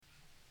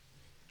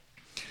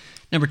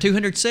Number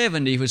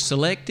 270 was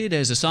selected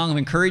as a song of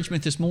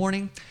encouragement this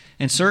morning,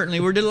 and certainly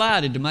we're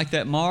delighted to make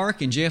that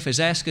mark, and Jeff has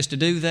asked us to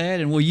do that,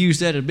 and we'll use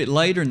that a bit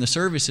later in the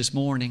service this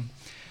morning.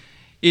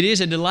 It is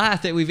a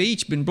delight that we've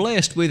each been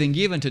blessed with and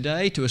given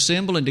today to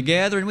assemble and to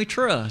gather, and we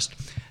trust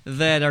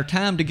that our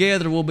time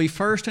together will be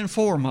first and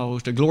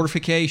foremost a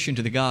glorification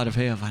to the God of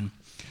heaven.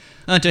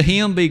 Unto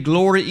Him be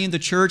glory in the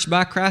church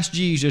by Christ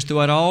Jesus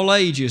throughout all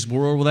ages,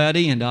 world without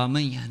end.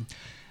 Amen.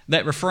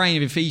 That refrain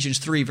of Ephesians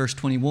 3, verse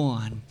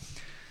 21.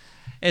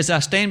 As I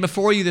stand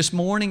before you this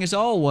morning, as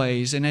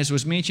always, and as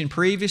was mentioned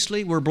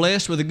previously, we're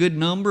blessed with a good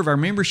number of our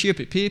membership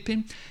at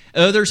Pippin,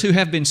 others who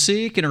have been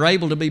sick and are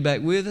able to be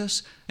back with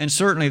us, and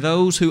certainly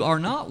those who are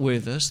not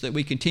with us that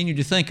we continue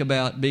to think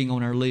about being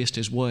on our list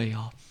as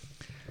well.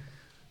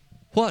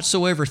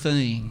 Whatsoever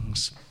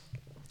things.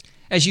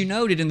 As you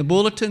noted in the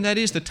bulletin, that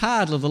is the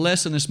title of the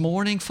lesson this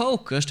morning,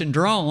 focused and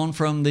drawn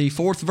from the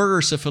 4th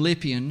verse of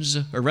Philippians,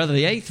 or rather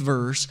the 8th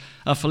verse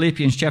of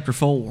Philippians chapter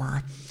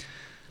 4.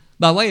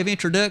 By way of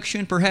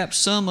introduction, perhaps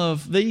some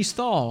of these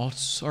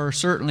thoughts are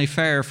certainly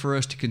fair for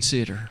us to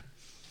consider.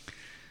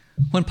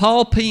 When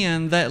Paul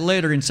penned that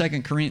letter in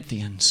 2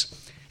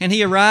 Corinthians, and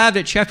he arrived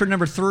at chapter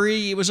number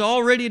 3, it was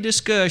already a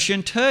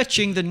discussion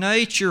touching the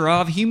nature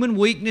of human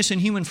weakness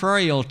and human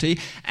frailty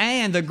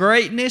and the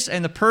greatness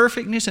and the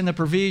perfectness and the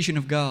provision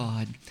of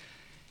God.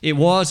 It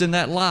was in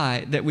that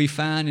light that we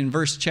find in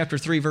chapter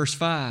 3, verse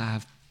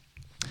 5,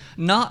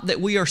 not that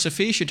we are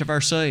sufficient of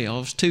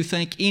ourselves to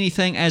think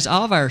anything as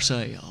of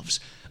ourselves,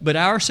 but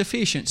our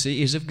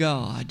sufficiency is of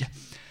God.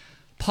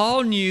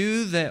 Paul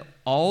knew that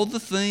all the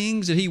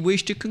things that he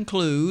wished to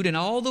conclude and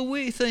all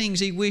the things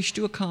he wished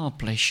to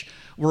accomplish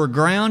were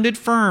grounded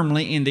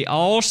firmly in the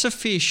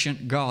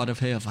all-sufficient God of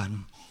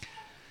heaven.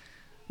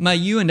 May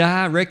you and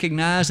I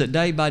recognize that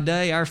day by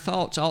day our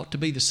thoughts ought to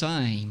be the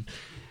same,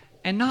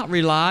 and not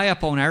rely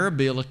upon our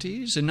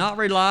abilities and not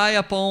rely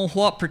upon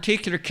what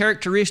particular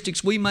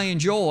characteristics we may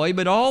enjoy,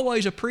 but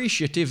always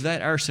appreciative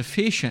that our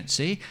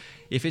sufficiency,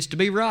 if it's to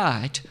be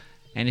right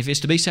and if it's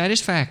to be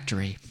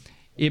satisfactory,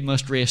 it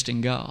must rest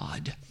in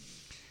God.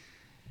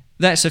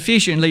 That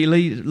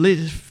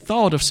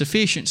thought of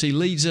sufficiency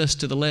leads us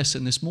to the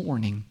lesson this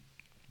morning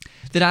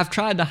that I've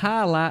tried to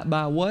highlight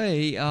by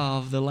way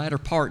of the latter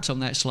parts on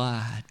that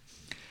slide.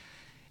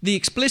 The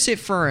explicit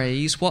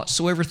phrase,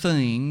 whatsoever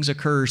things,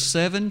 occurs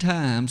 7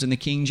 times in the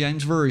King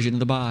James Version of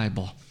the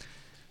Bible.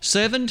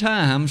 7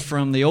 times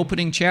from the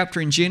opening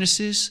chapter in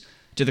Genesis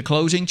to the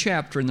closing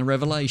chapter in the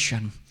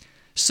Revelation.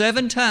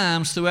 7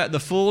 times throughout the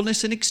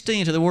fullness and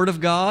extent of the Word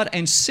of God,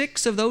 and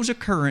 6 of those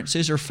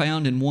occurrences are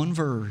found in one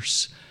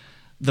verse.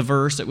 The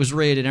verse that was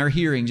read in our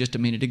hearing just a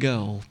minute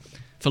ago.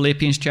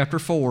 Philippians chapter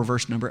 4,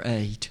 verse number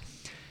 8.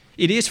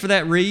 It is for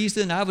that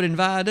reason I would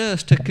invite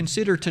us to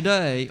consider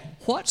today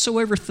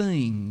whatsoever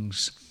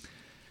things,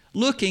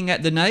 looking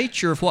at the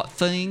nature of what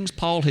things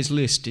Paul has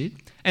listed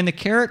and the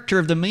character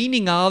of the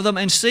meaning of them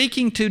and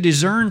seeking to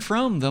discern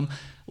from them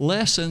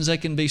lessons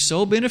that can be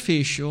so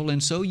beneficial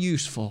and so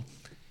useful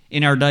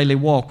in our daily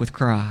walk with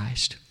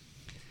Christ.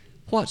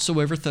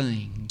 Whatsoever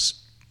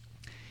things.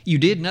 You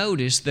did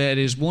notice that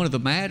is one of the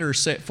matters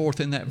set forth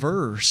in that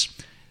verse.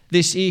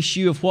 This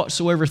issue of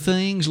whatsoever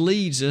things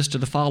leads us to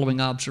the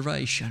following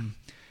observation.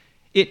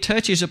 It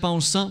touches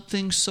upon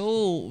something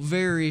so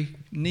very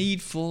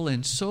needful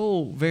and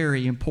so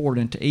very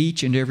important to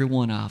each and every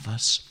one of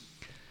us.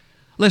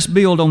 Let's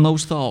build on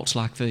those thoughts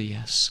like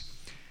this.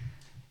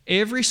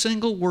 Every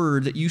single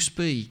word that you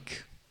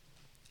speak,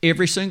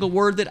 every single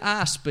word that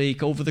I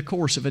speak over the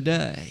course of a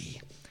day,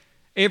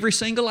 every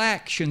single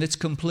action that's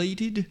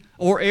completed,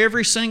 or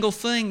every single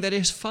thing that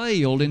has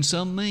failed in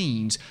some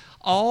means,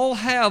 all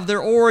have their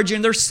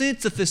origin, their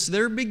synthesis,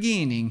 their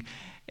beginning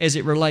as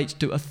it relates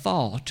to a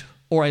thought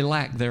or a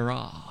lack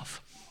thereof.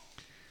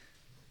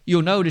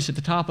 You'll notice at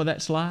the top of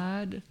that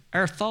slide,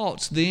 our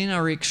thoughts then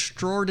are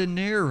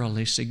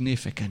extraordinarily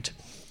significant.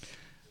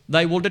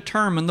 They will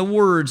determine the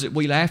words that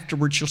we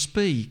afterwards shall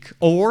speak,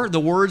 or the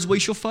words we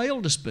shall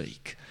fail to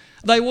speak.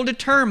 They will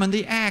determine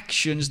the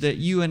actions that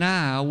you and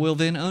I will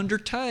then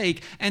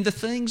undertake and the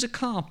things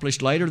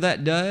accomplished later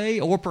that day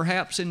or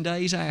perhaps in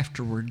days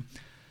afterward.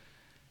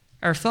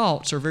 Our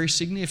thoughts are very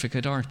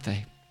significant, aren't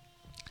they?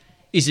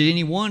 Is it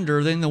any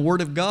wonder then the Word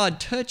of God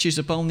touches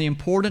upon the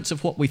importance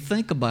of what we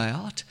think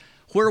about,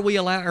 where we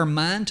allow our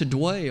mind to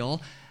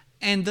dwell,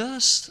 and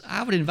thus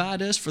I would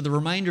invite us for the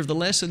remainder of the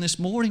lesson this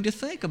morning to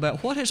think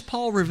about what has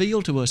Paul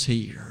revealed to us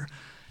here,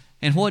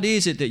 and what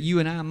is it that you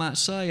and I might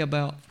say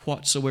about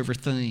whatsoever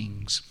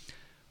things.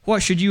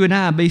 What should you and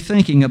I be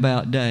thinking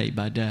about day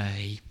by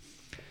day?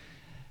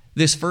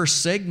 This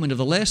first segment of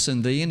the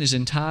lesson then is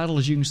entitled,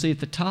 as you can see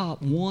at the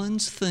top,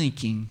 One's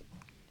Thinking.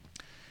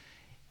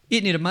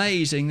 Isn't it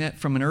amazing that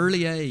from an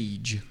early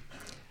age,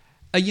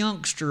 a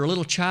youngster, a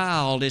little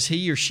child, as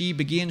he or she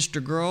begins to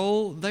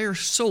grow, they're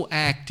so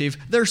active,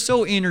 they're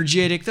so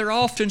energetic, they're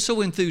often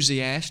so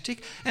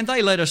enthusiastic, and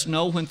they let us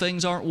know when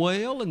things aren't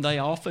well, and they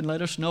often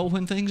let us know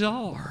when things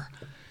are.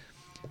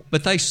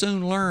 But they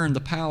soon learn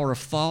the power of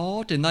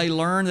thought, and they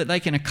learn that they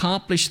can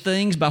accomplish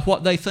things by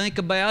what they think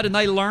about, and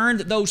they learn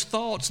that those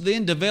thoughts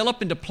then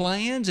develop into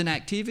plans and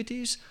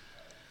activities.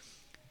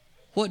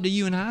 What do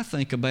you and I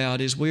think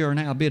about as we are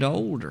now a bit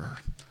older?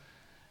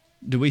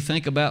 Do we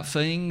think about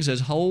things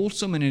as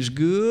wholesome and as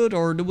good,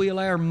 or do we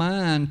allow our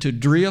mind to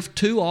drift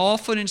too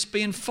often and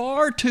spend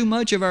far too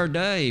much of our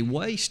day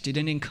wasted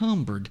and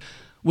encumbered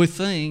with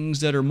things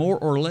that are more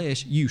or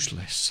less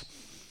useless?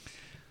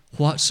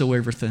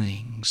 Whatsoever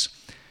things.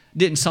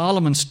 Didn't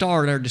Solomon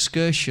start our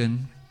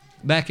discussion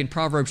back in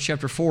Proverbs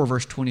chapter 4,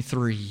 verse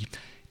 23?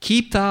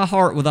 Keep thy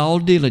heart with all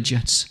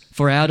diligence,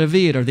 for out of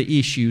it are the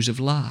issues of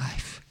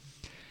life.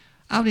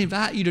 I would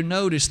invite you to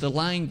notice the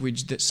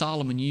language that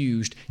Solomon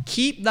used.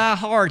 Keep thy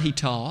heart, he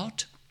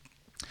taught.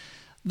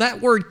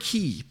 That word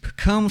keep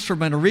comes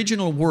from an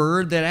original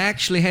word that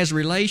actually has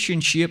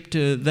relationship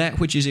to that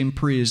which is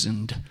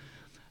imprisoned,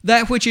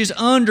 that which is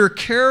under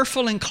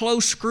careful and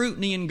close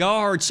scrutiny and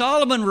guard.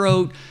 Solomon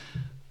wrote,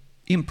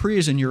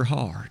 imprison your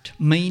heart,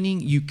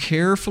 meaning you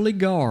carefully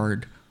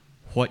guard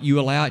what you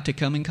allow it to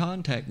come in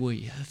contact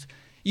with.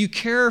 You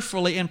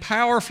carefully and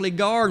powerfully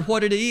guard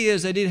what it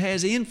is that it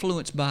has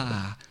influence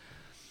by.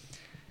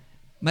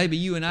 Maybe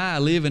you and I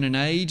live in an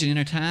age and in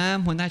a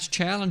time when that's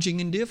challenging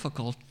and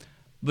difficult,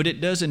 but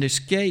it doesn't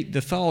escape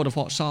the thought of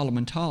what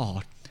Solomon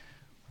taught.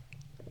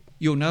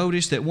 You'll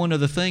notice that one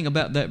other thing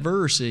about that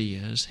verse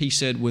is, he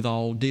said, with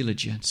all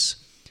diligence.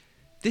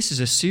 This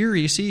is a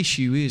serious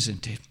issue,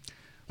 isn't it?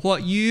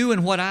 What you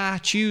and what I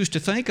choose to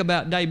think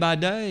about day by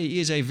day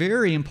is a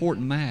very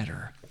important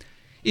matter.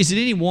 Is it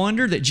any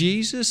wonder that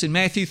Jesus in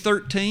Matthew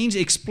 13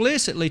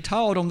 explicitly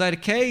taught on that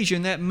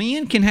occasion that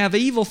men can have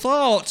evil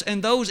thoughts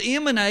and those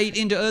emanate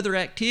into other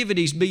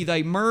activities, be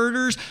they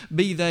murders,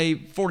 be they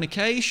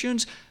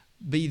fornications,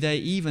 be they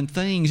even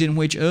things in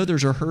which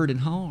others are hurt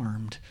and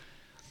harmed?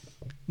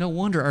 No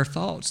wonder our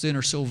thoughts then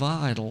are so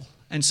vital.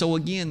 And so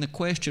again, the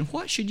question,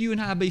 what should you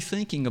and I be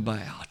thinking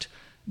about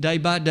day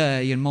by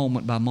day and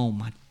moment by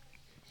moment?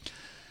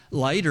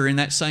 Later in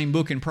that same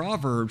book in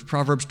Proverbs,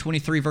 Proverbs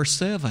 23 verse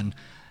 7,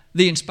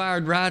 the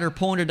inspired writer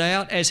pointed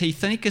out, as he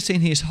thinketh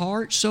in his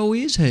heart, so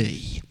is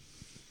he.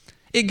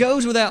 It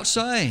goes without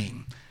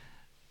saying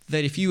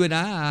that if you and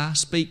I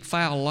speak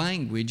foul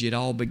language, it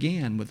all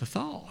began with a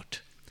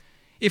thought.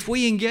 If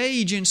we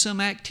engage in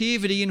some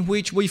activity in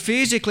which we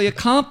physically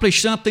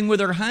accomplish something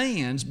with our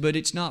hands, but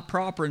it's not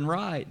proper and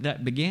right,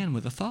 that began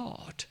with a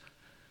thought.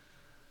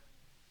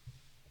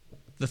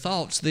 The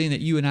thoughts then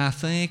that you and I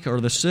think are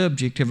the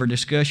subject of our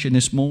discussion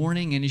this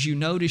morning, and as you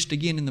noticed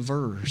again in the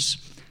verse,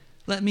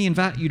 let me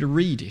invite you to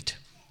read it.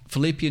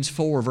 Philippians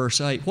 4 verse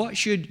 8. What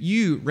should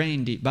you,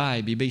 Randy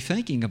Bybee, be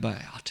thinking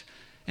about?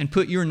 And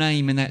put your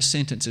name in that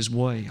sentence as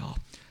well.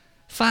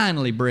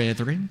 Finally,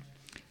 brethren,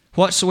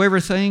 whatsoever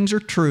things are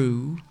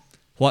true,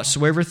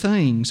 whatsoever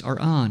things are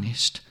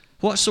honest,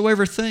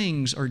 whatsoever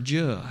things are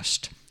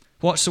just,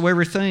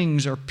 whatsoever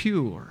things are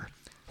pure,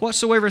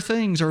 whatsoever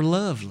things are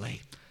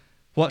lovely,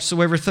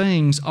 whatsoever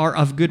things are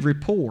of good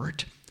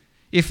report,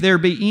 if there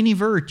be any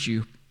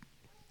virtue,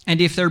 and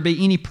if there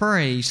be any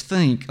praise,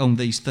 think on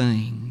these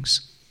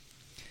things.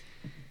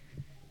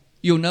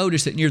 You'll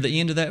notice that near the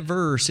end of that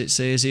verse it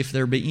says, if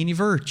there be any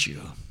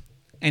virtue,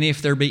 and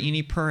if there be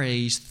any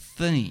praise,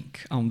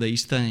 think on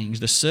these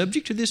things. The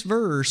subject of this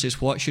verse is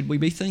what should we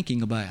be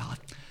thinking about.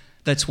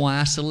 That's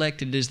why I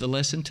selected it as the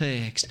lesson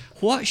text.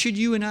 What should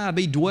you and I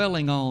be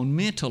dwelling on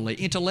mentally,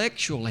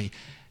 intellectually,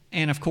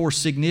 and of course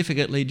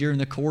significantly during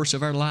the course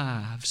of our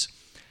lives?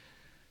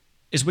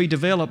 As we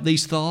develop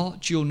these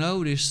thoughts, you'll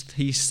notice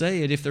he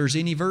said, if there's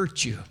any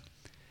virtue,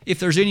 if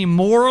there's any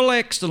moral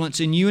excellence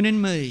in you and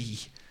in me,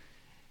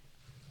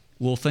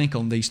 we'll think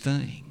on these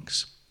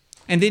things.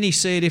 And then he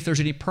said, if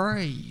there's any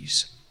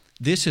praise,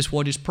 this is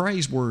what is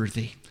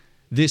praiseworthy.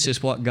 This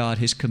is what God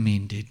has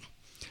commended.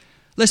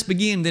 Let's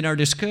begin then our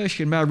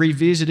discussion by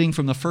revisiting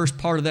from the first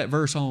part of that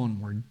verse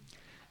onward.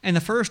 And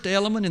the first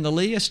element in the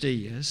list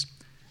is,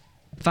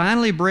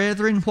 finally,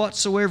 brethren,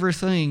 whatsoever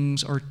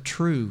things are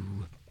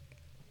true.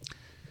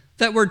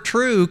 That word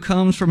true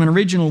comes from an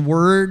original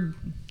word,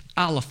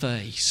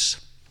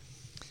 aletheis.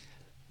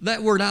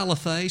 That word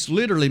aletheis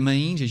literally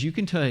means, as you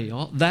can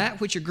tell, that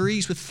which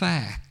agrees with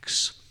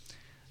facts.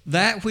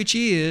 That which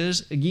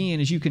is, again,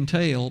 as you can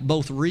tell,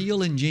 both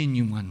real and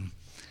genuine.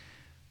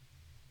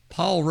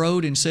 Paul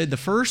wrote and said the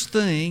first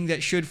thing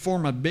that should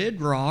form a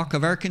bedrock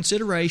of our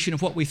consideration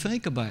of what we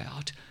think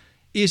about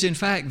is, in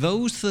fact,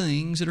 those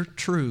things that are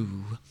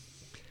true.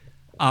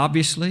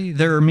 Obviously,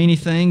 there are many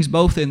things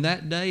both in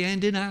that day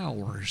and in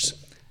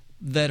ours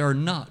that are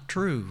not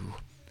true.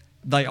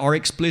 They are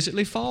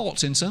explicitly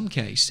false in some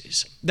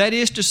cases. That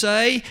is to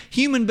say,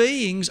 human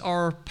beings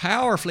are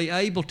powerfully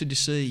able to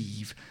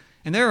deceive.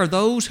 And there are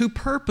those who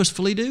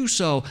purposefully do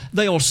so.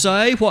 They'll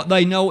say what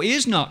they know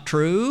is not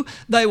true.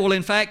 They will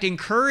in fact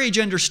encourage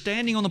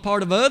understanding on the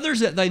part of others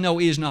that they know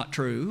is not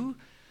true.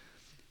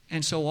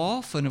 And so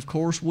often, of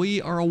course, we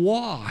are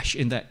awash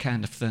in that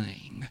kind of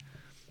thing.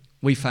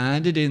 We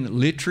find it in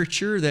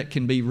literature that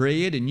can be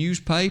read in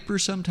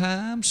newspapers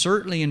sometimes,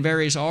 certainly in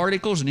various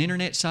articles and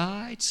internet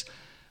sites,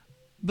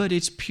 but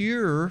it's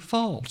pure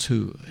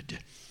falsehood.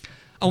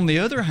 On the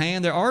other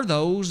hand, there are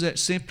those that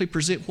simply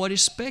present what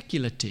is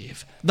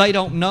speculative. They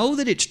don't know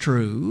that it's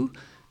true.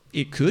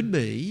 It could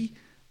be,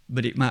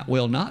 but it might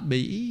well not be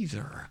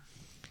either.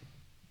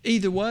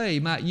 Either way,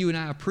 might you and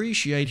I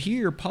appreciate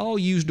here, Paul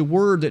used a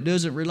word that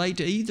doesn't relate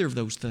to either of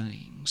those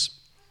things.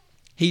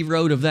 He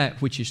wrote of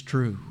that which is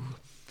true.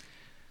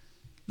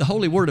 The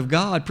Holy Word of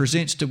God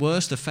presents to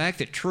us the fact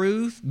that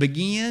truth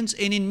begins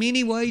and in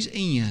many ways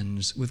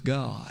ends with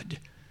God.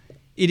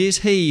 It is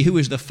He who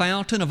is the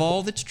fountain of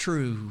all that's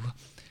true.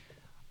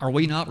 Are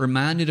we not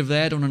reminded of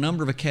that on a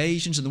number of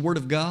occasions in the Word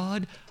of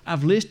God?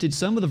 I've listed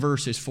some of the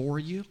verses for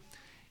you.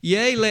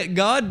 Yea, let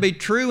God be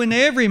true and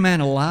every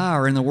man a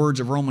liar, in the words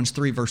of Romans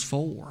 3, verse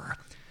 4.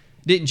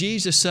 Didn't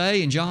Jesus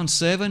say in John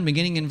 7,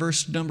 beginning in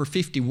verse number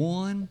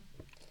 51,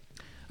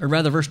 or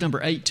rather verse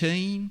number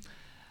 18,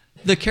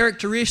 the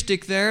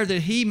characteristic there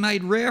that He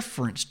made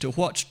reference to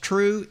what's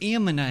true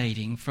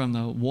emanating from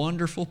the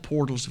wonderful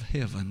portals of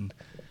heaven.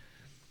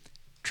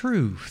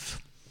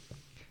 Truth.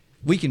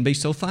 We can be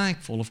so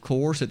thankful, of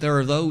course, that there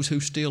are those who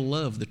still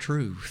love the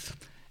truth.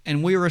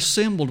 And we are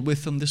assembled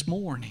with them this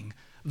morning.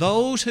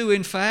 Those who,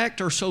 in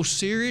fact, are so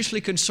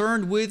seriously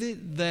concerned with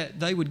it that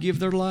they would give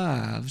their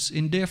lives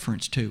in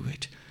deference to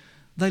it.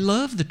 They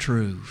love the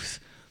truth.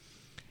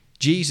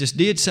 Jesus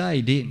did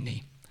say, didn't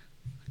He?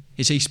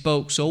 As He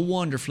spoke so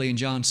wonderfully in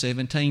John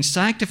 17,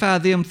 sanctify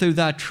them through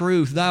Thy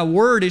truth. Thy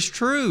word is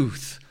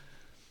truth.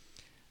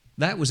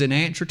 That was an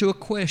answer to a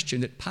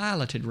question that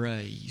Pilate had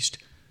raised.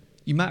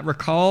 You might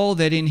recall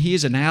that in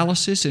his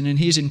analysis and in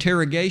his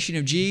interrogation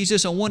of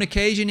Jesus, on one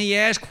occasion he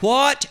asked,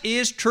 "What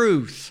is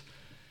truth?"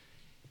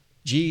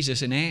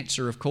 Jesus, in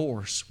answer, of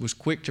course, was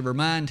quick to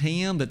remind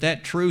him that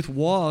that truth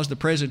was the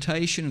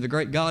presentation of the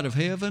great God of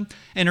heaven.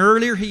 And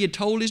earlier he had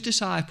told His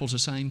disciples the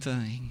same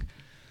thing.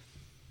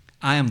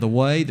 I am the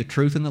way, the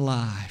truth, and the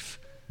life.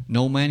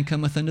 No man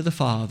cometh unto the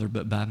Father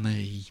but by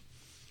me.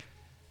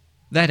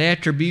 That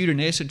attribute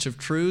and essence of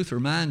truth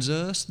reminds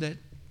us that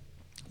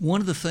one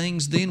of the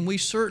things then we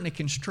certainly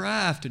can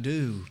strive to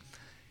do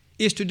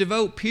is to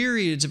devote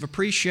periods of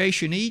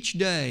appreciation each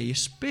day,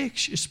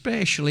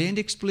 especially and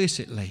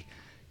explicitly,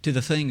 to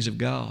the things of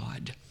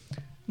God.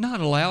 Not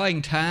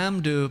allowing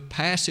time to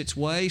pass its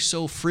way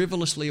so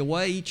frivolously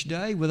away each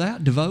day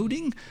without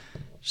devoting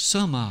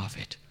some of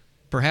it,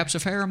 perhaps a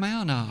fair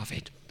amount of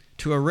it,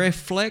 to a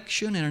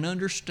reflection and an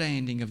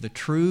understanding of the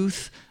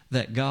truth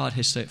that God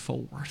has set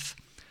forth.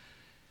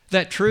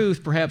 That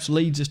truth perhaps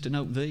leads us to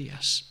note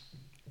this.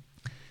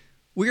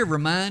 We are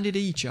reminded,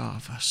 each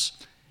of us,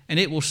 and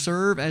it will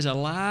serve as a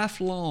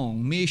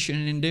lifelong mission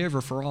and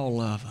endeavor for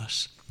all of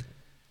us.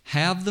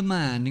 Have the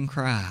mind in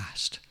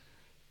Christ.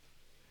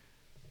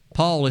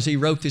 Paul, as he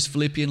wrote this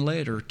Philippian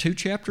letter, 2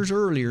 chapters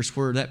earlier is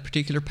where that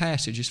particular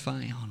passage is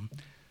found.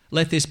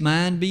 Let this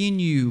mind be in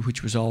you,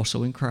 which was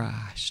also in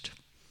Christ.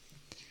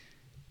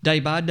 Day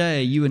by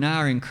day, you and I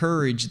are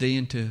encouraged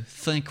then to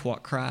think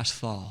what Christ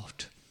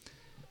thought,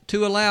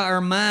 to allow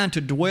our mind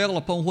to dwell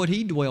upon what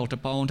He dwelt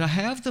upon, to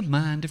have the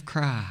mind of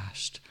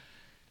Christ.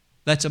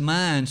 That's a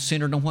mind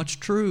centered on what's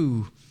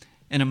true,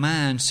 and a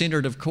mind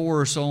centered, of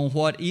course, on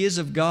what is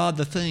of God,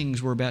 the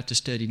things we're about to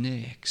study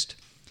next.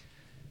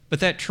 But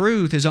that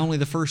truth is only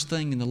the first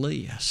thing in the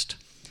list.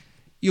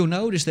 You'll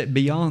notice that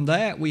beyond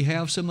that, we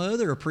have some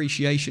other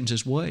appreciations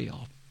as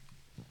well.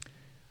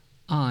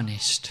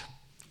 Honest.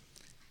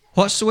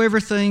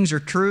 Whatsoever things are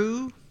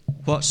true,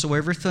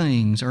 whatsoever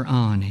things are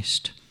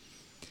honest.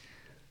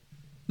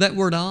 That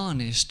word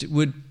honest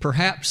would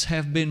perhaps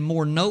have been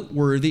more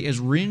noteworthy as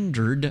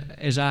rendered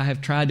as I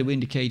have tried to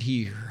indicate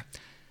here.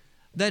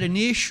 That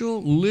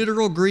initial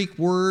literal Greek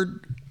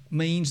word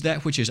means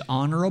that which is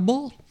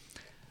honorable,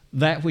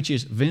 that which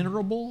is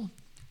venerable,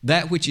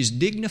 that which is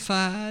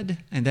dignified,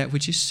 and that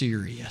which is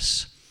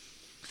serious.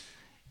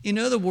 In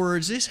other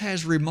words, this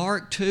has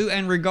remark to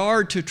and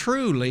regard to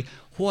truly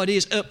what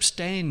is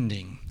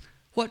upstanding,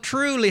 what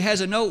truly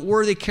has a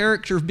noteworthy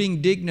character of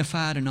being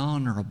dignified and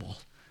honorable.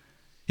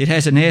 It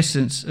has an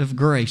essence of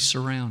grace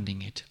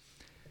surrounding it.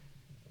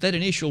 That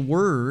initial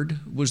word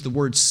was the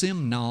word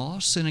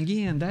simnos, and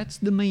again, that's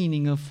the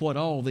meaning of what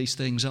all these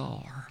things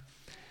are.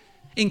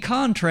 In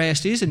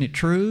contrast, isn't it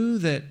true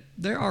that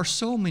there are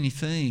so many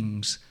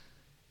things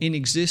in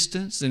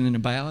existence and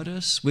about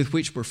us with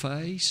which we're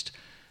faced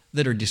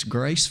that are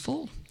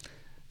disgraceful,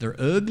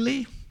 they're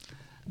ugly,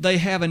 they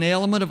have an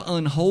element of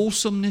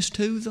unwholesomeness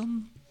to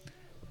them?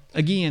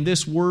 Again,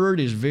 this word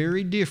is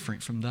very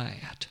different from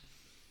that.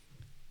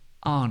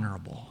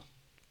 Honorable.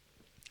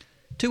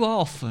 Too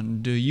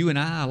often do you and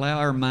I allow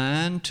our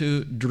mind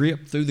to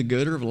drip through the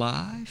gutter of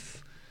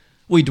life.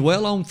 We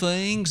dwell on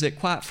things that,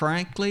 quite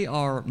frankly,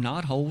 are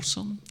not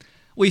wholesome.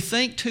 We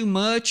think too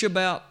much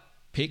about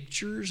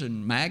pictures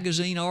and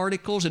magazine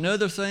articles and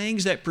other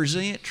things that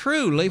present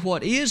truly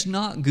what is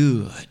not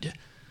good.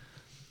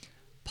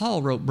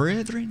 Paul wrote,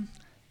 brethren,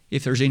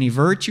 if there's any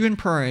virtue and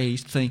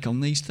praise, think on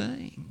these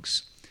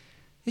things.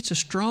 It's a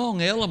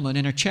strong element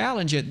and a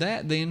challenge at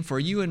that then for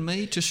you and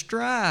me to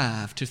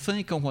strive, to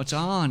think on what's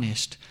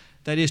honest,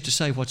 that is to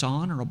say what's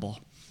honorable.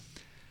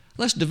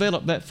 Let's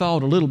develop that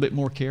thought a little bit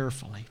more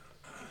carefully.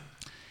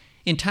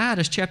 In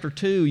Titus chapter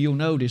 2, you'll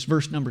notice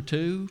verse number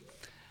 2,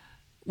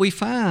 we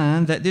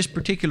find that this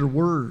particular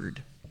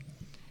word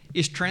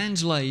is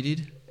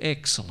translated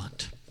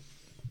excellent.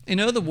 In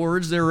other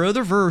words, there are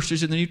other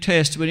verses in the New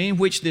Testament in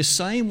which this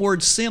same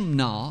word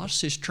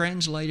semnos is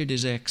translated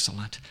as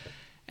excellent.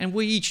 And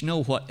we each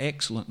know what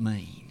excellent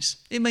means.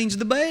 It means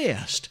the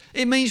best.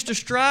 It means to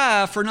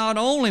strive for not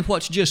only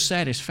what's just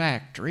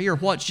satisfactory or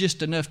what's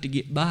just enough to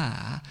get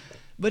by,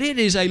 but it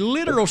is a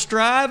literal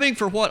striving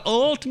for what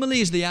ultimately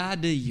is the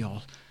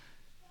ideal.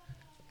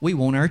 We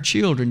want our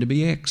children to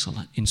be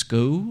excellent in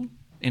school,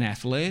 in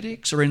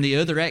athletics, or in the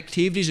other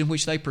activities in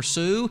which they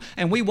pursue,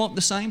 and we want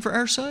the same for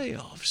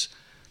ourselves.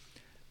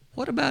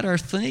 What about our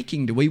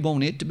thinking? Do we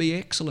want it to be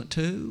excellent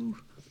too?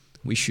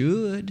 We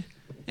should.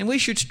 And we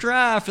should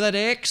strive for that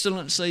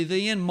excellency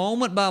then,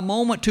 moment by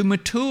moment, to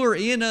mature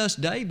in us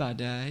day by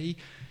day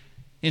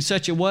in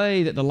such a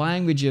way that the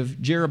language of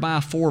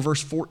Jeremiah 4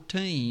 verse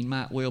 14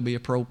 might well be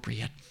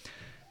appropriate.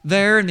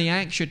 There in the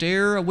ancient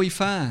era we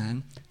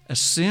find a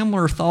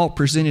similar thought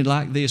presented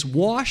like this: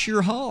 wash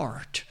your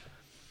heart.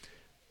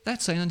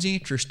 That sounds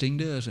interesting,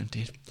 doesn't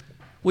it?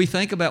 We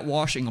think about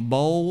washing a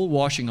bowl,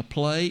 washing a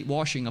plate,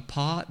 washing a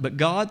pot, but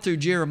God through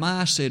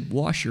Jeremiah said,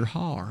 wash your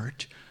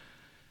heart.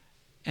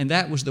 And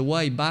that was the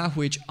way by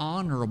which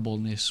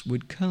honorableness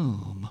would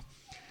come.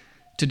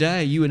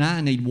 Today, you and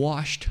I need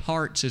washed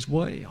hearts as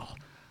well.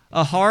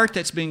 A heart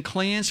that's been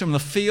cleansed from the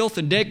filth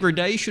and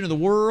degradation of the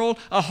world.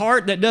 A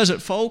heart that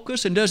doesn't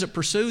focus and doesn't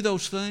pursue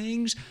those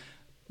things.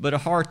 But a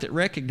heart that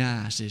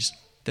recognizes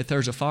that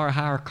there's a far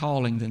higher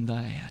calling than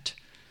that.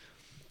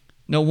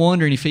 No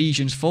wonder in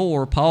Ephesians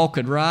 4, Paul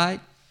could write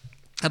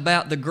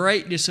about the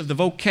greatness of the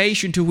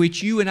vocation to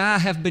which you and I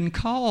have been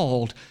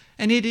called.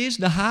 And it is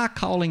the high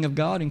calling of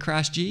God in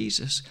Christ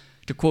Jesus,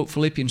 to quote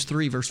Philippians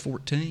 3, verse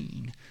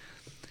 14.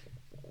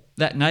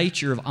 That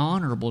nature of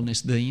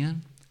honorableness,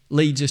 then,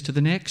 leads us to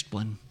the next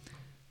one.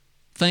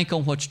 Think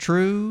on what's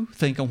true,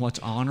 think on what's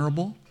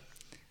honorable.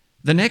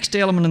 The next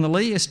element in the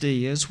list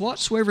is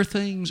whatsoever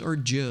things are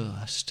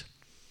just.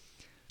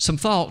 Some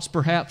thoughts,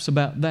 perhaps,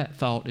 about that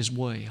thought as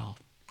well.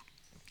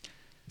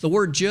 The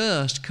word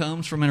just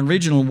comes from an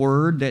original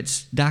word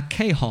that's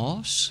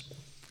dikaios,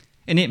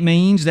 and it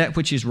means that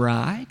which is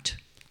right,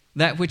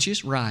 that which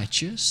is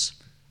righteous,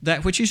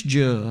 that which is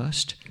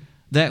just,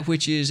 that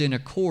which is in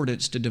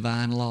accordance to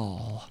divine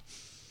law.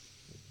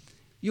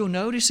 You'll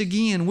notice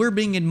again, we're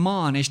being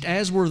admonished,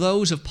 as were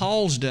those of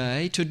Paul's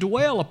day, to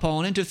dwell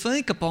upon and to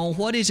think upon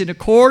what is in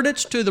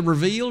accordance to the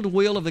revealed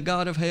will of the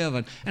God of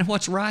heaven and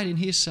what's right in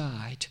His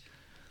sight.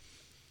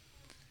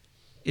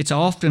 It's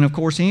often, of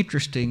course,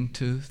 interesting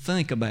to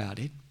think about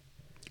it,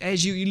 at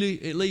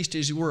least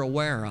as we're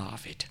aware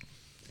of it.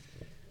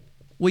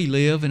 We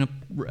live in an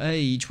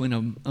age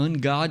when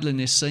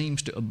ungodliness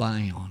seems to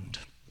abound.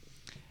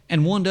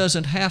 And one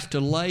doesn't have to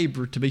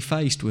labor to be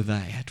faced with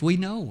that. We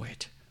know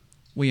it.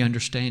 We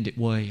understand it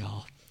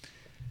well.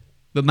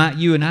 But might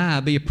you and I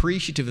be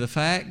appreciative of the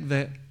fact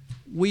that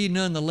we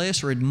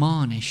nonetheless are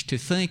admonished to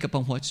think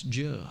upon what's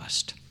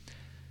just.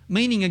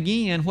 Meaning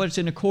again, what's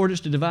in accordance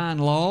to divine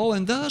law,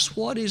 and thus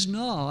what is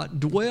not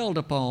dwelled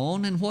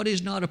upon and what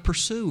is not a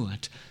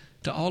pursuant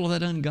to all of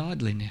that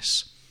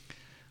ungodliness.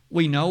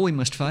 We know we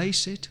must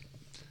face it.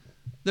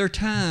 There are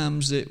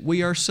times that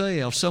we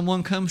ourselves,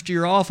 someone comes to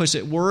your office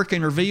at work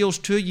and reveals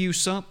to you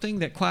something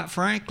that quite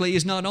frankly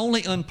is not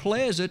only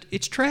unpleasant,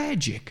 it's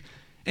tragic.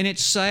 And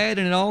it's sad,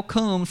 and it all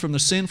comes from the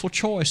sinful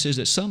choices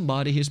that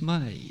somebody has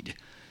made.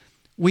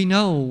 We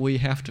know we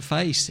have to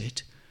face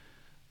it,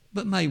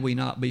 but may we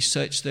not be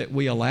such that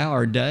we allow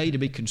our day to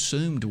be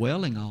consumed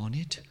dwelling on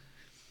it?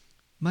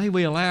 May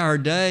we allow our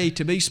day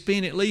to be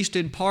spent at least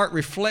in part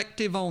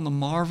reflective on the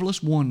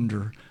marvelous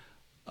wonder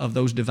of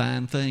those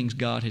divine things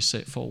God has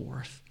set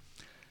forth.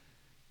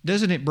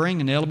 Doesn't it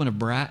bring an element of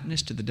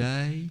brightness to the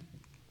day?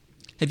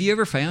 Have you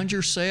ever found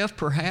yourself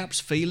perhaps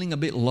feeling a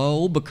bit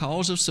low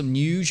because of some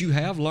news you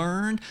have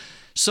learned?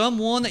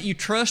 Someone that you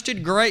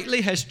trusted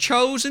greatly has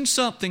chosen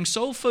something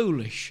so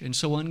foolish and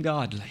so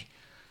ungodly.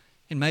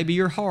 And maybe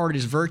your heart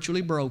is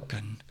virtually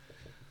broken.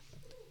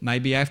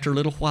 Maybe after a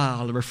little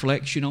while, a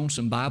reflection on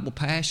some Bible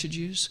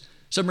passages,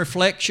 some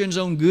reflections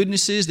on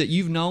goodnesses that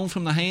you've known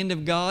from the hand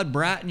of God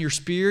brighten your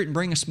spirit and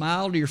bring a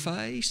smile to your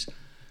face.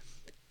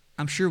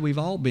 I'm sure we've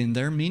all been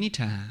there many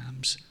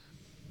times.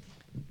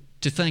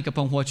 To think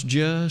upon what's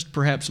just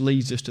perhaps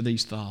leads us to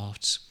these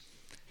thoughts.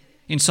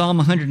 In Psalm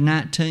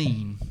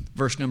 119,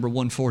 verse number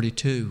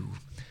 142,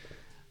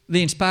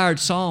 the inspired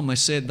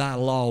psalmist said, "Thy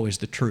law is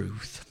the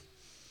truth."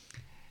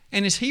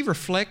 And as he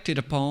reflected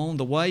upon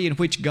the way in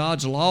which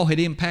God's law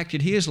had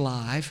impacted his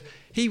life,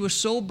 he was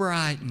so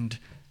brightened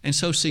and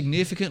so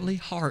significantly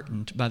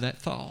heartened by that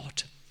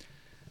thought.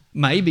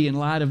 Maybe in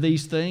light of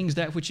these things,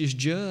 that which is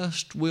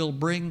just will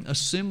bring a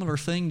similar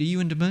thing to you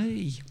and to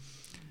me.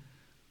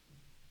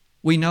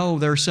 We know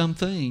there are some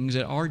things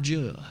that are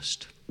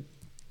just.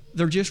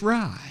 They're just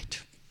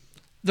right.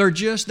 They're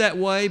just that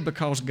way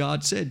because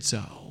God said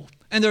so.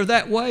 And they're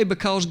that way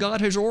because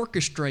God has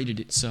orchestrated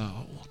it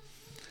so.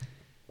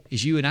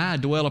 As you and I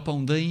dwell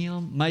upon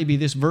them, maybe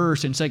this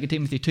verse in 2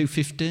 Timothy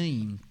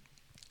 2:15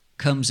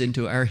 comes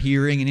into our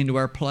hearing and into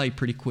our play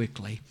pretty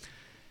quickly.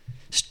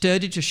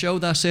 Study to show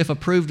thyself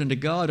approved unto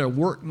God, a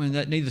workman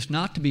that needeth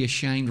not to be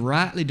ashamed,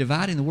 rightly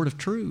dividing the word of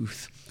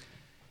truth.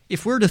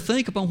 If we're to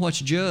think upon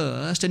what's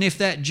just, and if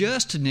that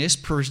justness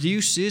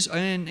produces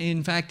and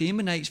in fact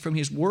emanates from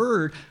His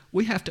Word,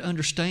 we have to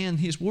understand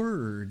His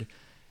Word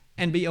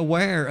and be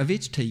aware of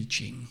its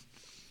teaching.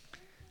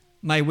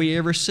 May we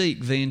ever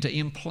seek then to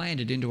implant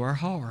it into our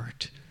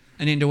heart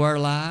and into our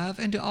life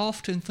and to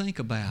often think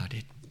about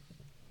it.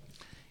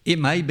 It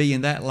may be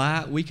in that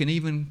light we can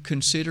even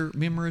consider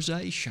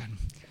memorization.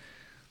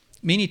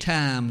 Many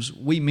times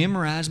we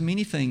memorize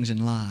many things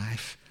in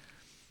life.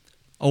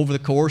 Over the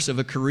course of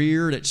a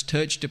career that's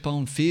touched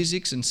upon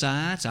physics and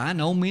science, I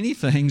know many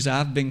things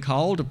I've been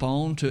called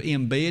upon to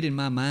embed in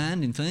my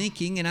mind and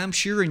thinking, and I'm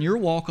sure in your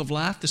walk of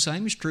life the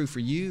same is true for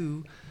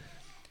you.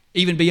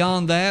 Even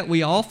beyond that,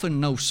 we often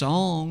know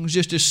songs.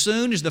 Just as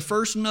soon as the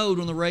first note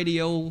on the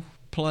radio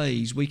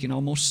plays, we can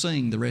almost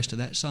sing the rest of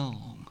that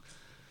song.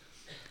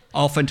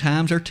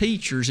 Oftentimes our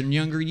teachers in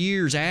younger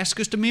years ask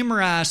us to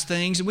memorize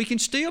things, and we can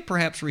still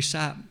perhaps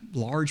recite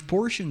large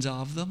portions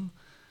of them.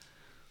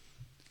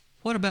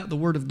 What about the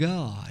Word of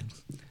God?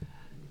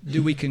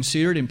 Do we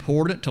consider it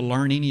important to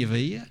learn any of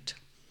it?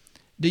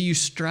 Do you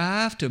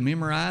strive to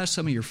memorize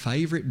some of your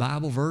favorite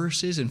Bible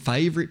verses and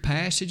favorite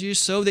passages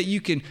so that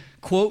you can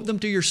quote them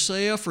to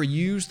yourself or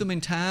use them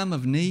in time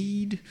of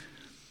need?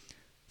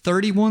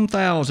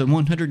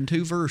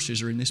 31,102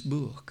 verses are in this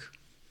book.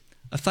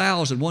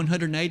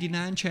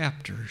 1,189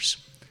 chapters.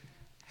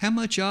 How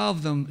much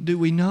of them do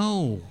we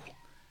know?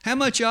 How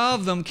much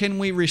of them can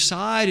we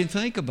recite and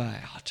think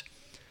about?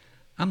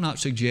 I'm not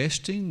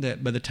suggesting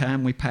that by the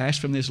time we pass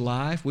from this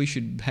life we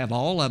should have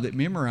all of it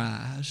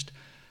memorized,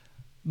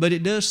 but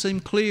it does seem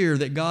clear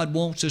that God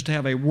wants us to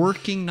have a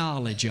working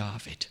knowledge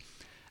of it,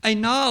 a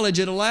knowledge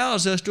that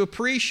allows us to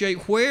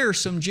appreciate where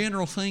some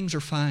general things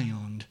are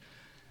found.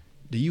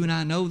 Do you and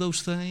I know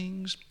those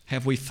things?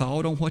 Have we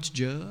thought on what's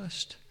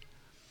just?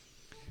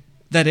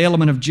 That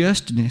element of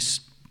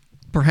justness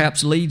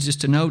perhaps leads us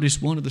to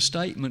notice one of the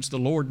statements the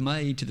Lord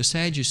made to the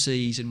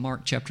Sadducees in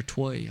Mark chapter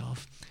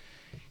 12.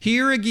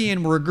 Here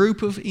again were a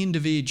group of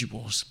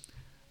individuals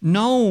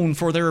known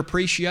for their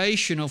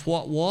appreciation of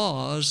what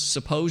was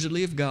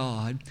supposedly of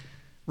God.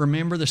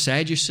 Remember the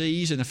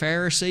Sadducees and the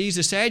Pharisees?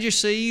 The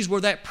Sadducees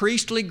were that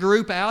priestly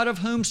group out of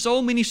whom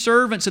so many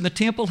servants in the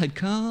temple had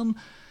come.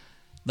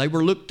 They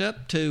were looked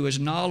up to as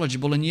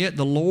knowledgeable, and yet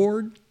the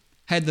Lord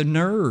had the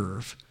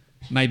nerve,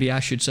 maybe I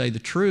should say the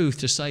truth,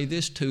 to say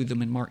this to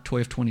them in Mark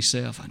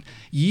 12:27.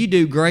 Ye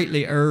do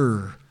greatly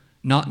err,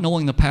 not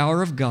knowing the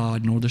power of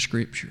God nor the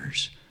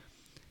Scriptures.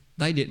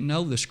 They didn't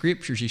know the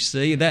Scriptures, you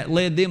see. That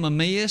led them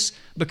amiss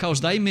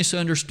because they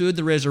misunderstood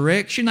the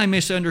resurrection. They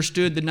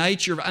misunderstood the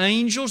nature of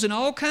angels and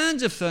all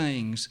kinds of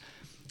things.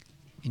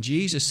 And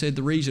Jesus said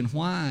the reason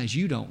why is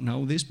you don't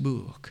know this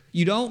book.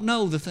 You don't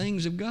know the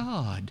things of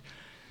God.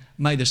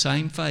 May the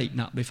same fate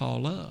not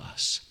befall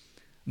us.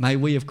 May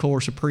we, of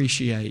course,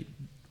 appreciate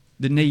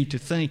the need to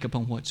think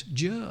upon what's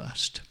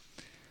just.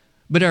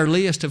 But our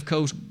list, of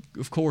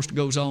course,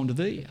 goes on to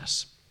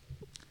this.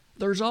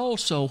 There's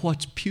also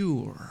what's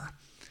pure.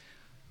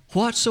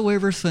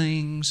 Whatsoever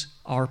things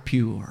are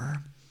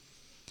pure.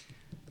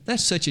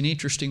 That's such an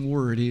interesting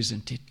word,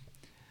 isn't it?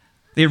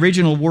 The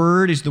original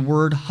word is the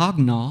word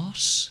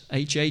hagnos,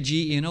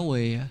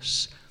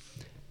 Hagnos,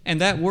 and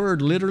that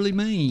word literally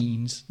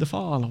means the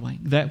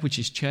following: that which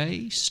is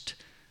chaste,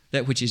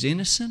 that which is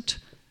innocent,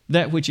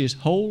 that which is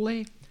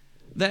holy,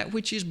 that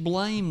which is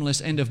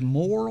blameless and of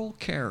moral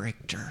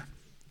character,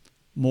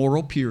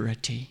 moral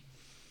purity.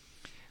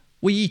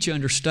 We each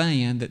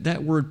understand that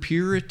that word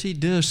purity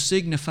does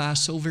signify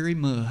so very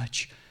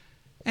much,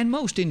 and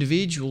most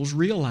individuals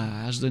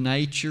realize the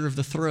nature of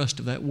the thrust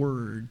of that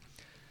word.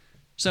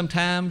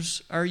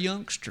 Sometimes our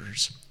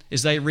youngsters,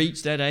 as they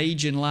reach that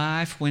age in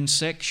life when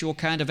sexual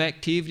kind of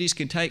activities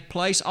can take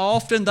place,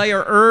 often they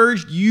are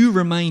urged, you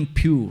remain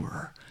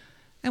pure.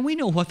 And we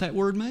know what that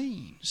word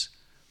means.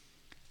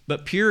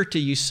 But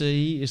purity, you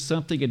see, is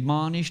something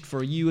admonished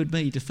for you and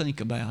me to think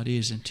about,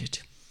 isn't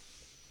it?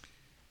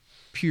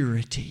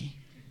 Purity.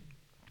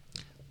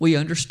 We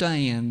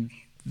understand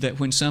that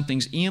when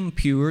something's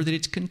impure, that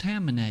it's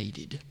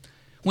contaminated.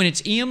 When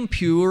it's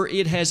impure,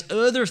 it has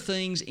other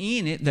things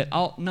in it that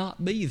ought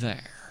not be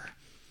there.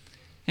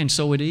 And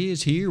so it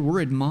is here,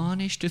 we're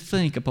admonished to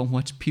think upon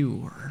what's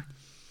pure.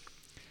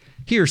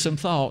 Here are some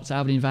thoughts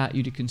I would invite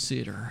you to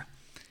consider.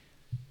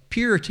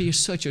 Purity is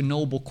such a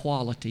noble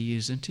quality,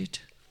 isn't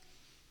it?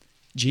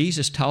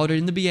 Jesus taught it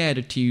in the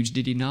Beatitudes,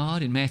 did He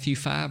not? In Matthew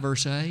 5,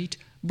 verse 8.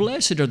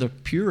 Blessed are the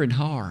pure in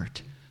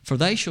heart, for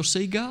they shall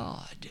see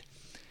God.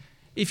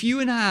 If you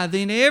and I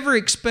then ever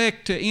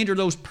expect to enter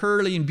those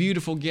pearly and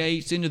beautiful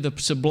gates into the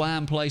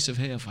sublime place of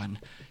heaven,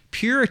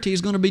 purity is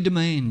going to be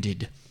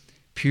demanded.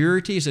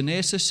 Purity is a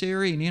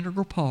necessary and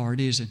integral part,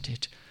 isn't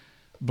it?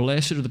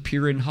 Blessed are the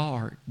pure in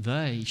heart,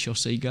 they shall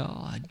see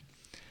God.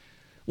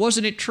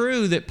 Wasn't it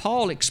true that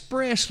Paul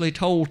expressly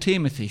told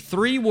Timothy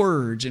 3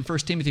 words in 1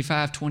 Timothy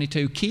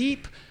 5:22,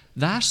 keep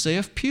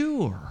thyself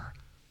pure?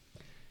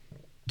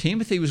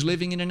 Timothy was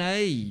living in an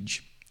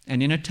age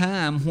and in a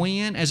time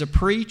when, as a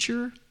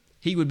preacher,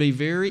 he would be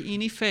very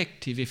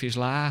ineffective if his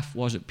life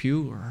wasn't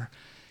pure.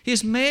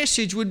 His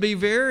message would be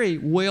very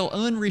well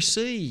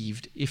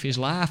unreceived if his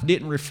life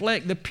didn't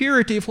reflect the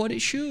purity of what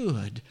it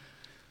should.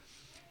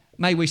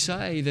 May we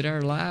say that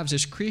our lives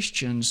as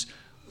Christians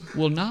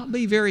will not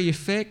be very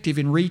effective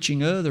in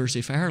reaching others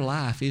if our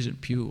life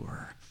isn't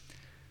pure.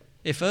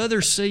 If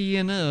others see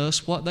in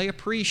us what they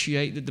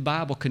appreciate that the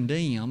Bible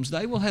condemns,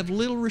 they will have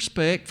little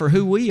respect for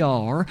who we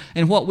are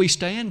and what we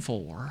stand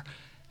for,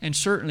 and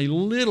certainly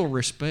little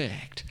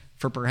respect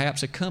for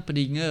perhaps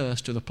accompanying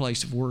us to the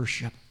place of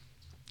worship.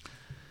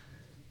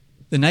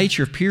 The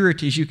nature of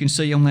purity, as you can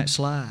see on that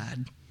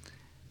slide,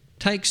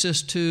 takes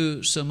us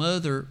to some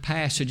other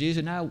passages,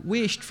 and I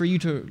wished for you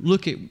to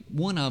look at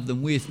one of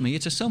them with me.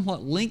 It's a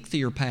somewhat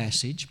lengthier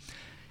passage.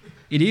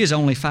 It is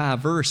only 5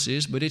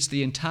 verses, but it's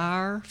the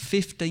entire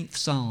 15th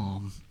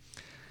Psalm.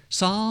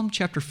 Psalm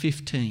chapter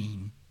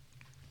 15.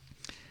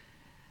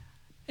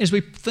 As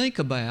we think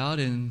about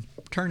and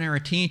turn our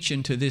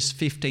attention to this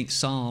 15th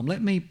Psalm,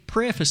 let me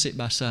preface it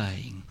by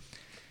saying,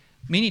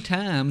 many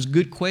times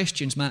good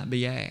questions might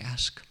be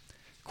asked.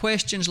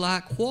 Questions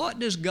like, what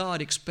does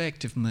God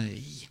expect of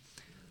me?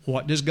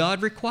 What does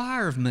God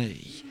require of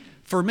me?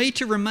 For me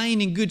to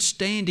remain in good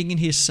standing in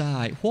His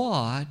sight,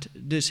 what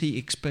does He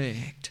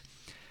expect?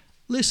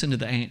 Listen to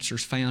the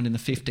answers found in the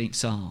 15th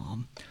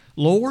Psalm.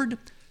 Lord,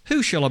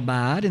 who shall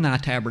abide in Thy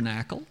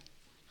tabernacle?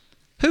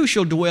 Who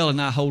shall dwell in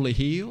Thy holy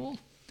hill?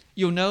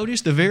 You'll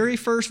notice the very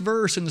first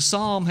verse in the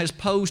Psalm has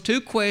posed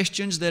 2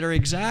 questions that are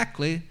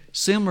exactly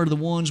similar to the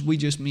ones we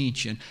just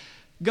mentioned.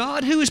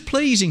 God, who is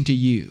pleasing to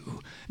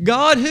you?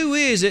 God, who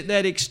is it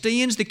that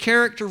extends the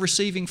character of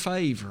receiving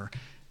favor?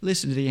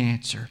 Listen to the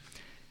answer.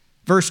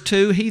 Verse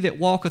 2, he that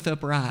walketh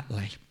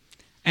uprightly,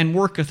 and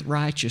worketh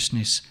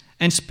righteousness,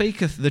 and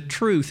speaketh the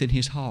truth in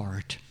his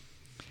heart.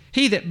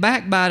 He that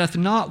backbiteth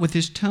not with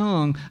his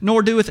tongue,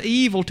 nor doeth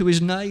evil to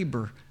his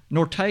neighbor,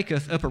 nor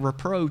taketh up a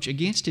reproach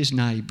against his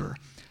neighbor,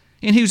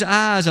 in whose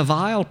eyes a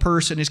vile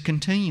person is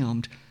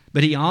contemned,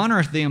 but he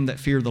honoureth them that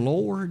fear the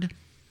Lord.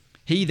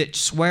 He that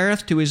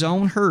sweareth to his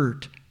own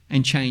hurt,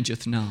 and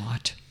changeth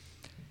not.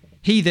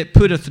 He that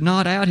putteth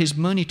not out his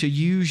money to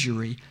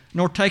usury,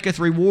 nor taketh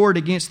reward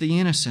against the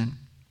innocent.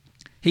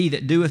 He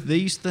that doeth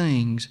these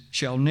things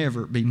shall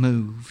never be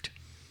moved.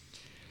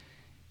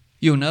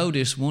 You'll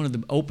notice one of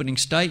the opening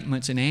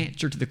statements in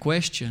answer to the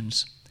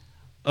questions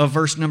of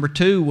verse number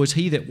 2 was,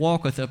 he that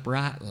walketh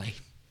uprightly,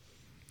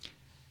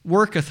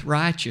 worketh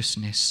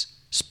righteousness,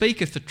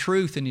 speaketh the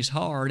truth in his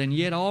heart. And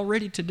yet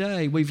already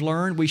today we've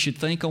learned we should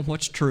think on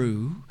what's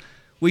true,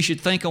 we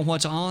should think on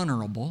what's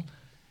honorable,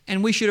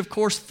 and we should of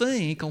course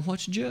think on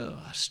what's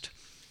just.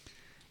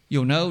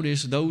 You'll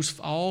notice those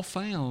all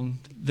found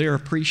their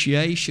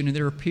appreciation and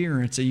their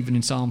appearance even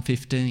in Psalm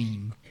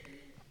 15.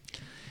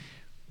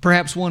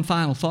 Perhaps one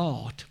final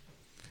thought.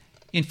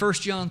 In 1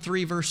 John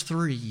 3 verse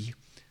 3,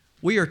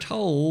 we are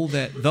told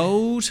that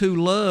those who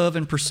love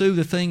and pursue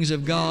the things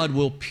of God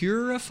will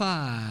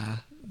purify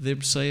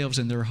themselves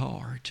in their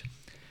heart.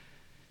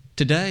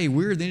 Today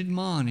we're then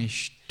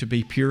admonished to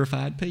be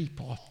purified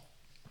people.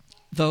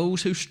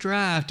 Those who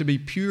strive to be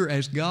pure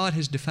as God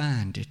has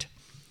defined it.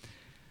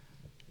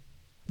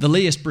 The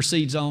list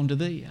proceeds on to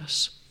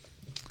this.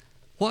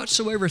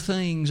 Whatsoever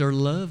things are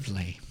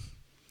lovely.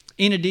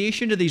 In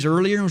addition to these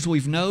earlier ones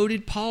we've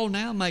noted, Paul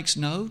now makes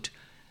note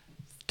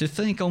to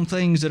think on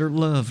things that are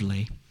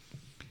lovely.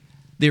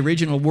 The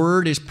original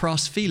word is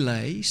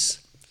prosphiles,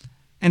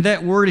 and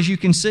that word, as you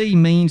can see,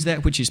 means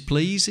that which is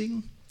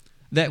pleasing,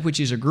 that which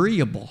is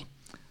agreeable,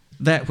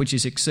 that which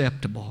is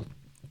acceptable.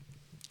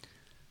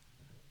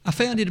 I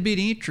found it a bit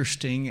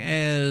interesting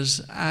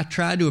as I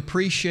tried to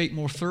appreciate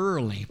more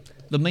thoroughly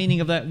the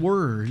meaning of that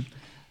word,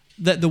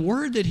 that the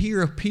word that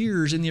here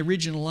appears in the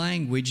original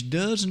language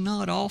does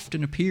not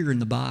often appear in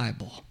the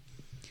Bible.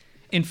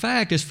 In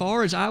fact, as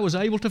far as I was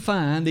able to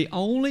find, the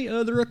only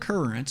other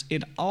occurrence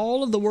in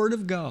all of the Word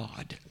of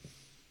God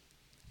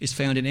is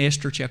found in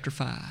Esther chapter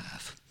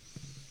 5.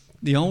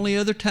 The only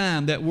other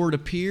time that word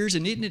appears,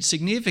 and isn't it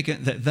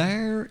significant that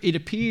there it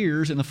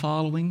appears in the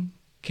following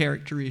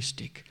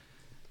characteristic,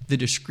 the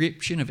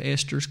description of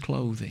Esther's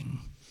clothing.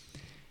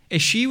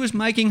 As she was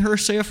making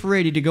herself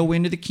ready to go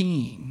into the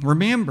king,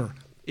 remember,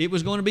 it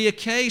was going to be a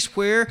case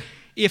where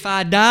if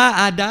I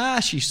die,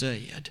 she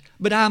said.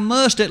 But I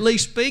must at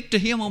least speak to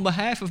him on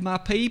behalf of my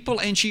people.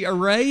 And she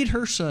arrayed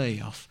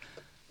herself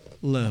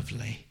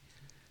lovely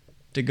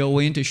to go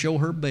in to show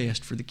her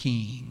best for the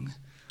king.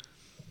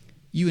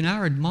 You and I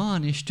are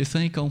admonished to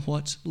think on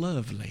what's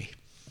lovely,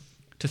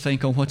 to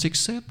think on what's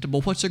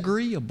acceptable, what's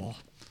agreeable.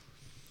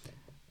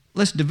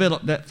 Let's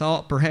develop that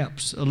thought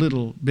perhaps a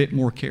little bit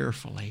more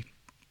carefully.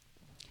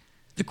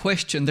 The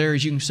question there,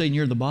 as you can see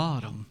near the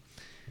bottom,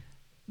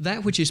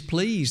 That which is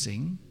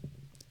pleasing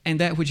and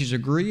that which is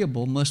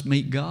agreeable must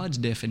meet God's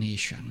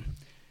definition.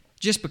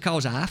 Just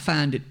because I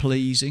find it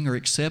pleasing or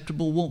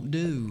acceptable won't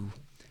do.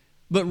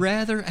 But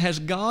rather, has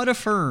God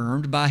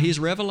affirmed by His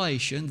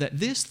revelation that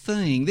this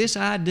thing, this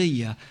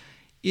idea,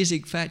 is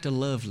in fact a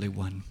lovely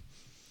one?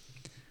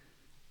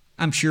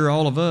 I'm sure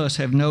all of us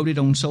have noted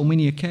on so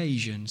many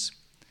occasions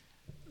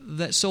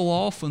that so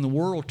often the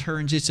world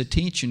turns its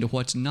attention to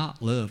what's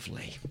not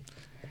lovely.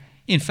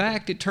 In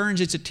fact, it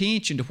turns its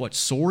attention to what's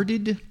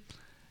sordid,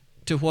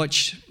 to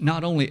what's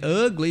not only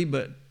ugly,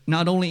 but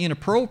not only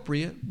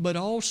inappropriate, but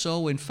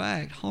also, in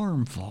fact,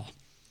 harmful,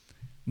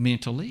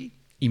 mentally,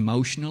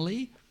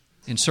 emotionally,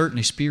 and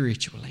certainly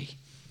spiritually.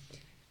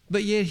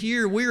 But yet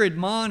here we're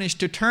admonished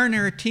to turn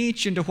our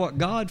attention to what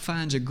God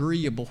finds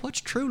agreeable,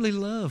 what's truly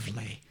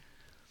lovely.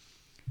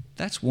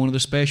 That's one of the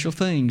special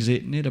things,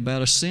 isn't it,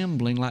 about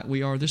assembling like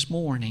we are this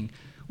morning.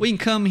 We can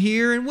come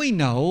here and we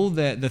know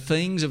that the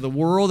things of the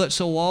world that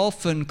so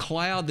often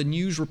cloud the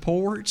news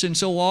reports and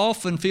so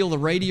often fill the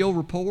radio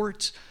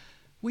reports,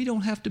 we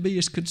don't have to be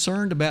as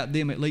concerned about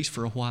them, at least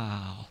for a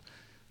while.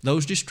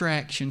 Those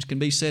distractions can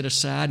be set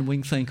aside and we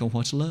can think on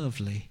what's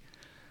lovely.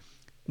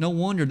 No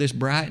wonder this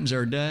brightens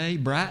our day,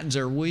 brightens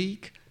our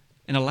week,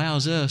 and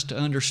allows us to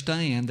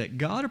understand that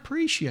God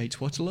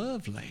appreciates what's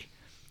lovely.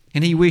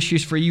 And He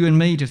wishes for you and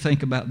me to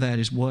think about that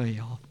as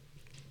well.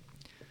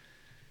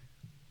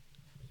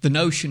 The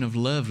notion of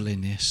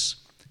loveliness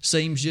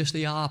seems just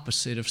the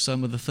opposite of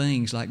some of the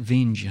things like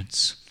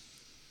vengeance.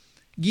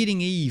 Getting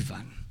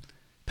even.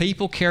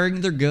 People carrying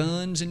their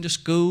guns into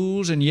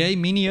schools and yea,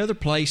 many other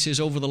places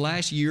over the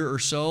last year or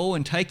so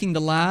and taking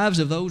the lives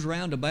of those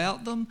round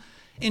about them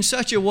in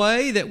such a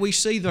way that we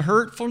see the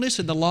hurtfulness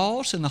and the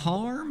loss and the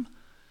harm.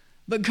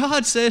 But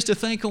God says to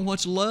think on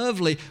what's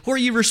lovely, where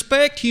you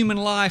respect human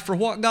life for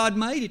what God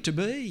made it to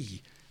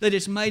be, that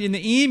it's made in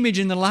the image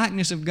and the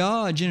likeness of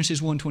God,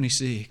 Genesis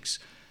 1:26.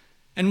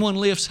 And one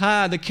lifts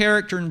high the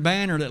character and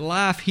banner that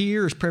life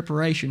here is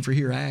preparation for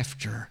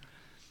hereafter.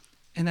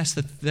 And that's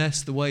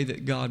the way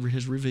that God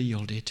has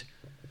revealed it.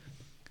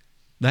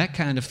 That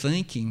kind of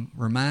thinking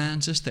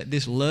reminds us that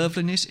this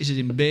loveliness is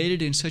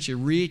embedded in such a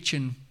rich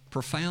and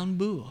profound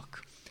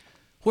book.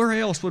 Where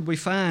else would we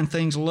find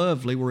things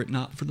lovely were it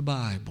not for the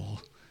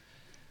Bible?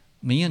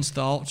 Men's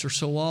thoughts are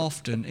so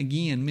often,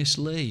 again,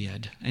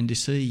 misled and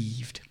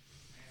deceived.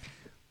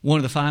 One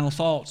of the final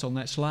thoughts on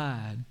that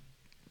slide,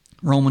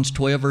 Romans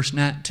 12, verse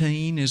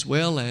 19, as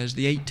well as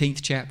the 18th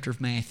chapter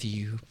of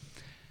Matthew,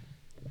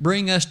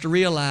 bring us to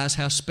realize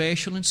how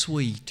special and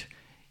sweet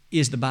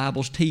is the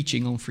Bible's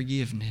teaching on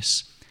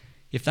forgiveness.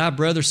 If thy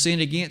brother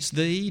sin against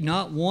thee,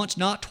 not once,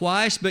 not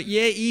twice, but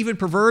yea, even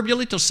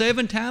proverbially till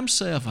 7 times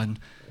 7,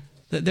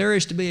 that there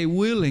is to be a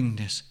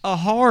willingness, a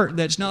heart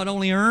that's not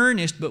only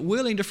earnest, but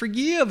willing to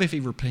forgive if he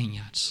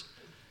repents.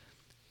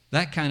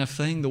 That kind of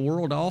thing the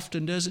world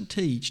often doesn't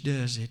teach,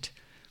 does it?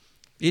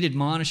 It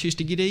admonishes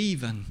to get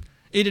even.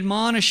 It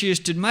admonishes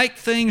to make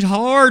things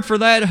hard for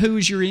that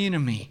who's your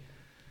enemy.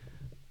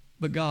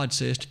 But God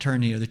says to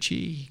turn the other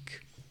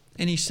cheek.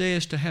 And He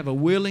says to have a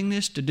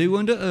willingness to do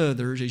unto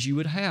others as you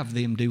would have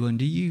them do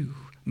unto you.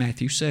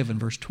 Matthew 7,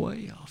 verse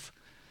 12.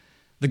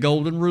 The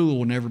golden rule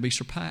will never be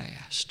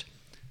surpassed.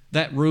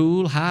 That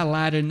rule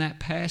highlighted in that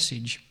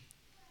passage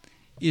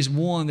is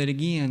one that,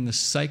 again, the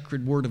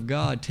sacred Word of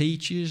God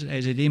teaches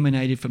as it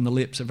emanated from the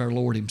lips of our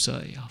Lord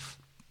Himself.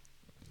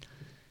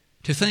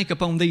 To think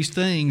upon these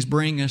things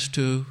bring us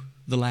to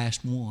the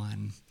last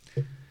one.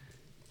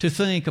 To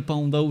think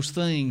upon those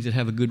things that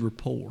have a good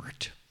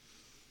report.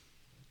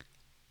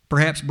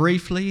 Perhaps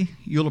briefly,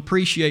 you'll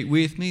appreciate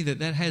with me that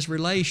has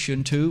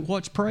relation to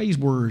what's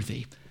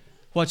praiseworthy,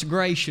 what's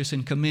gracious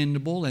and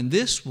commendable, and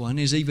this one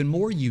is even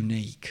more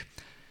unique.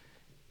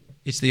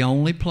 It's the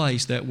only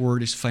place that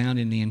word is found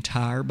in the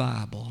entire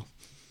Bible.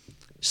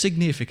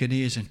 Significant,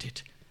 isn't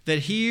it? That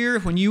here,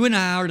 when you and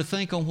I are to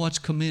think on what's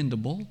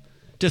commendable,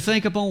 to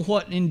think upon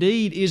what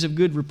indeed is of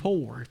good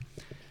report,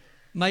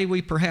 may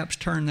we perhaps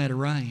turn that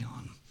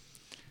around.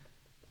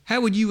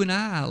 How would you and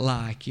I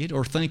like it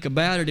or think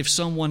about it if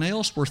someone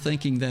else were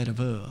thinking that of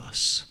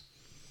us?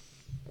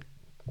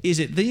 Is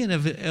it then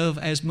of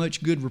as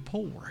much good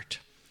report?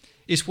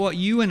 Is what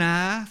you and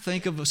I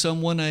think of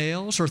someone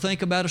else or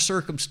think about a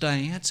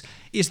circumstance,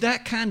 is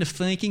that kind of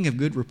thinking of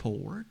good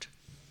report?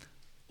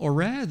 Or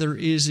rather,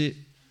 is it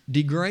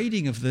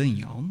degrading of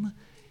them?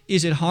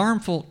 Is it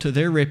harmful to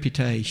their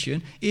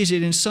reputation? Is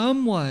it in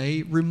some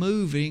way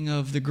removing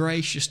of the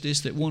graciousness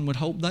that one would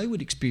hope they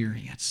would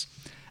experience?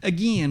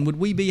 Again, would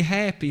we be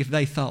happy if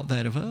they thought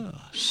that of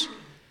us?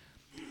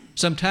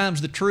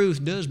 Sometimes the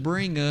truth does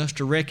bring us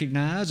to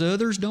recognize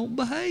others don't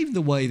behave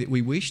the way that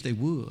we wish they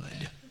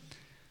would.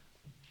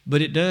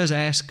 But it does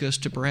ask us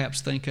to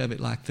perhaps think of it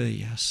like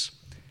this.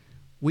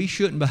 We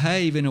shouldn't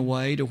behave in a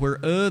way to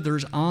where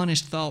others'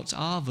 honest thoughts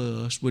of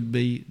us would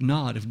be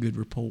not of good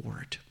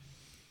report.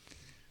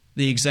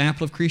 The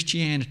example of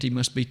Christianity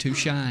must be too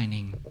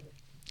shining.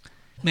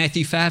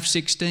 Matthew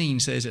 5:16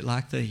 says it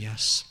like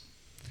this.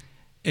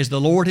 As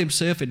the Lord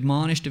Himself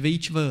admonished of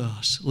each of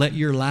us, let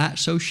your light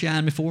so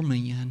shine before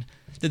men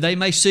that they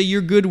may see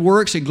your good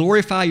works and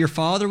glorify your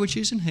Father which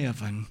is in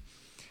heaven.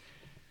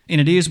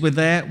 And it is with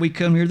that we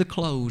come near the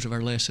close of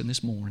our lesson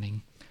this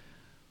morning.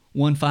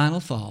 One final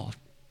thought.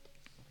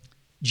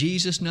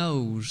 Jesus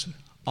knows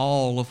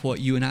all of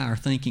what you and I are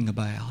thinking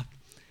about.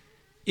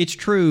 It's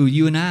true,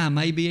 you and I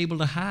may be able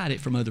to hide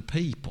it from other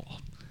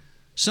people.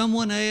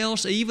 Someone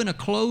else, even a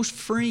close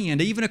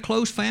friend, even a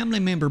close family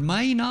member,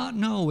 may not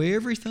know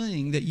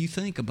everything that you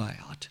think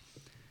about.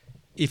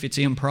 If it's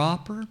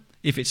improper,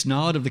 if it's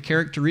not of the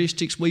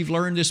characteristics we've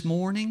learned this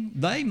morning,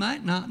 they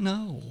might not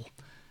know.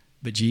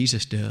 But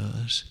Jesus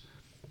does.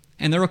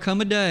 And there will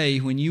come a day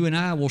when you and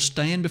I will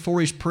stand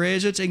before His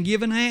presence and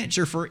give an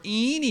answer for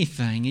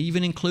anything,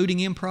 even including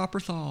improper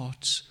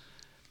thoughts,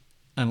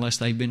 unless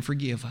they've been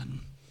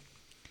forgiven.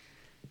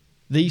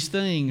 These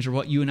things are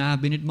what you and I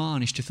have been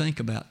admonished to think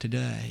about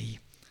today.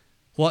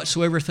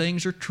 Whatsoever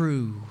things are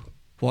true,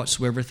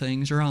 whatsoever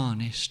things are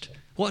honest,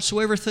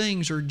 whatsoever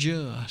things are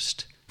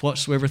just,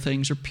 whatsoever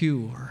things are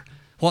pure,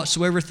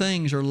 whatsoever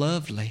things are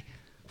lovely,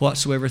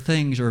 whatsoever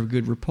things are of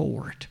good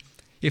report.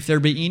 If there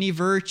be any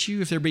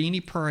virtue, if there be any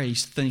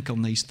praise, think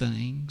on these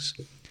things.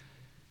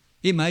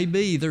 It may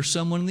be there's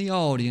someone in the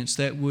audience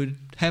that would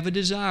have a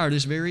desire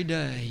this very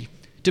day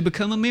to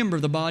become a member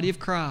of the body of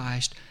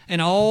Christ,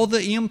 and all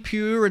the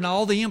impure and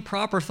all the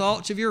improper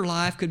thoughts of your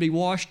life could be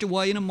washed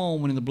away in a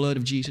moment in the blood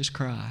of Jesus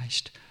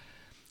Christ.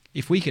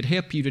 If we could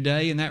help you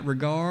today in that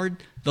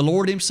regard, the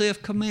Lord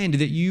Himself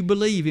commanded that you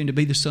believe Him to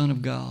be the Son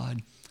of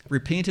God.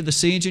 Repent of the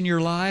sins in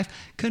your life,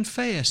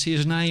 confess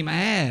His name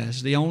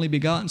as the only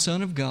begotten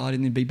Son of God,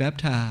 and then be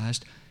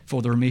baptized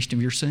for the remission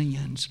of your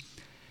sins.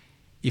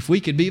 If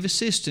we could be of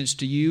assistance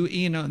to you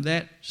in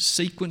that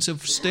sequence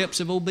of steps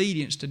of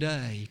obedience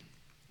today,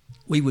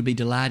 we would be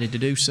delighted to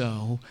do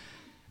so.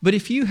 But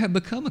if you have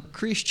become a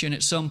Christian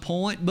at some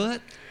point,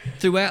 but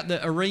throughout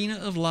the arena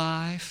of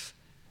life,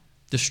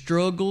 the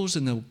struggles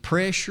and the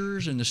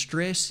pressures and the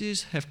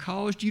stresses have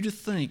caused you to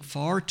think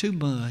far too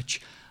much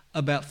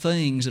about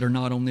things that are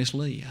not on this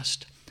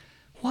list,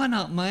 why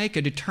not make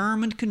a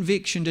determined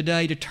conviction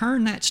today to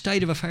turn that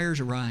state of affairs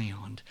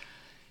around?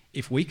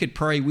 If we could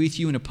pray with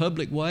you in a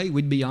public way,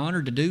 we'd be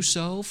honored to do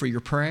so for your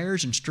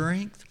prayers and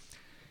strength.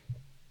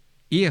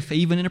 If,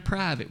 even in a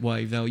private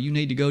way, though, you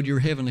need to go to your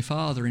Heavenly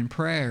Father in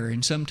prayer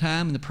and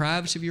sometime in the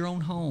privacy of your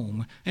own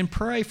home and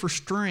pray for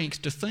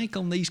strength to think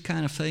on these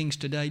kind of things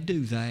today,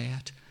 do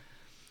that.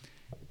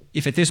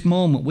 If at this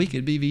moment we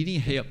could be of any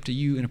help to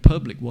you in a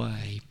public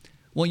way,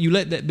 won't you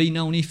let that be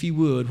known if you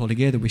would, while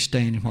together we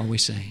stand and while we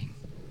sing.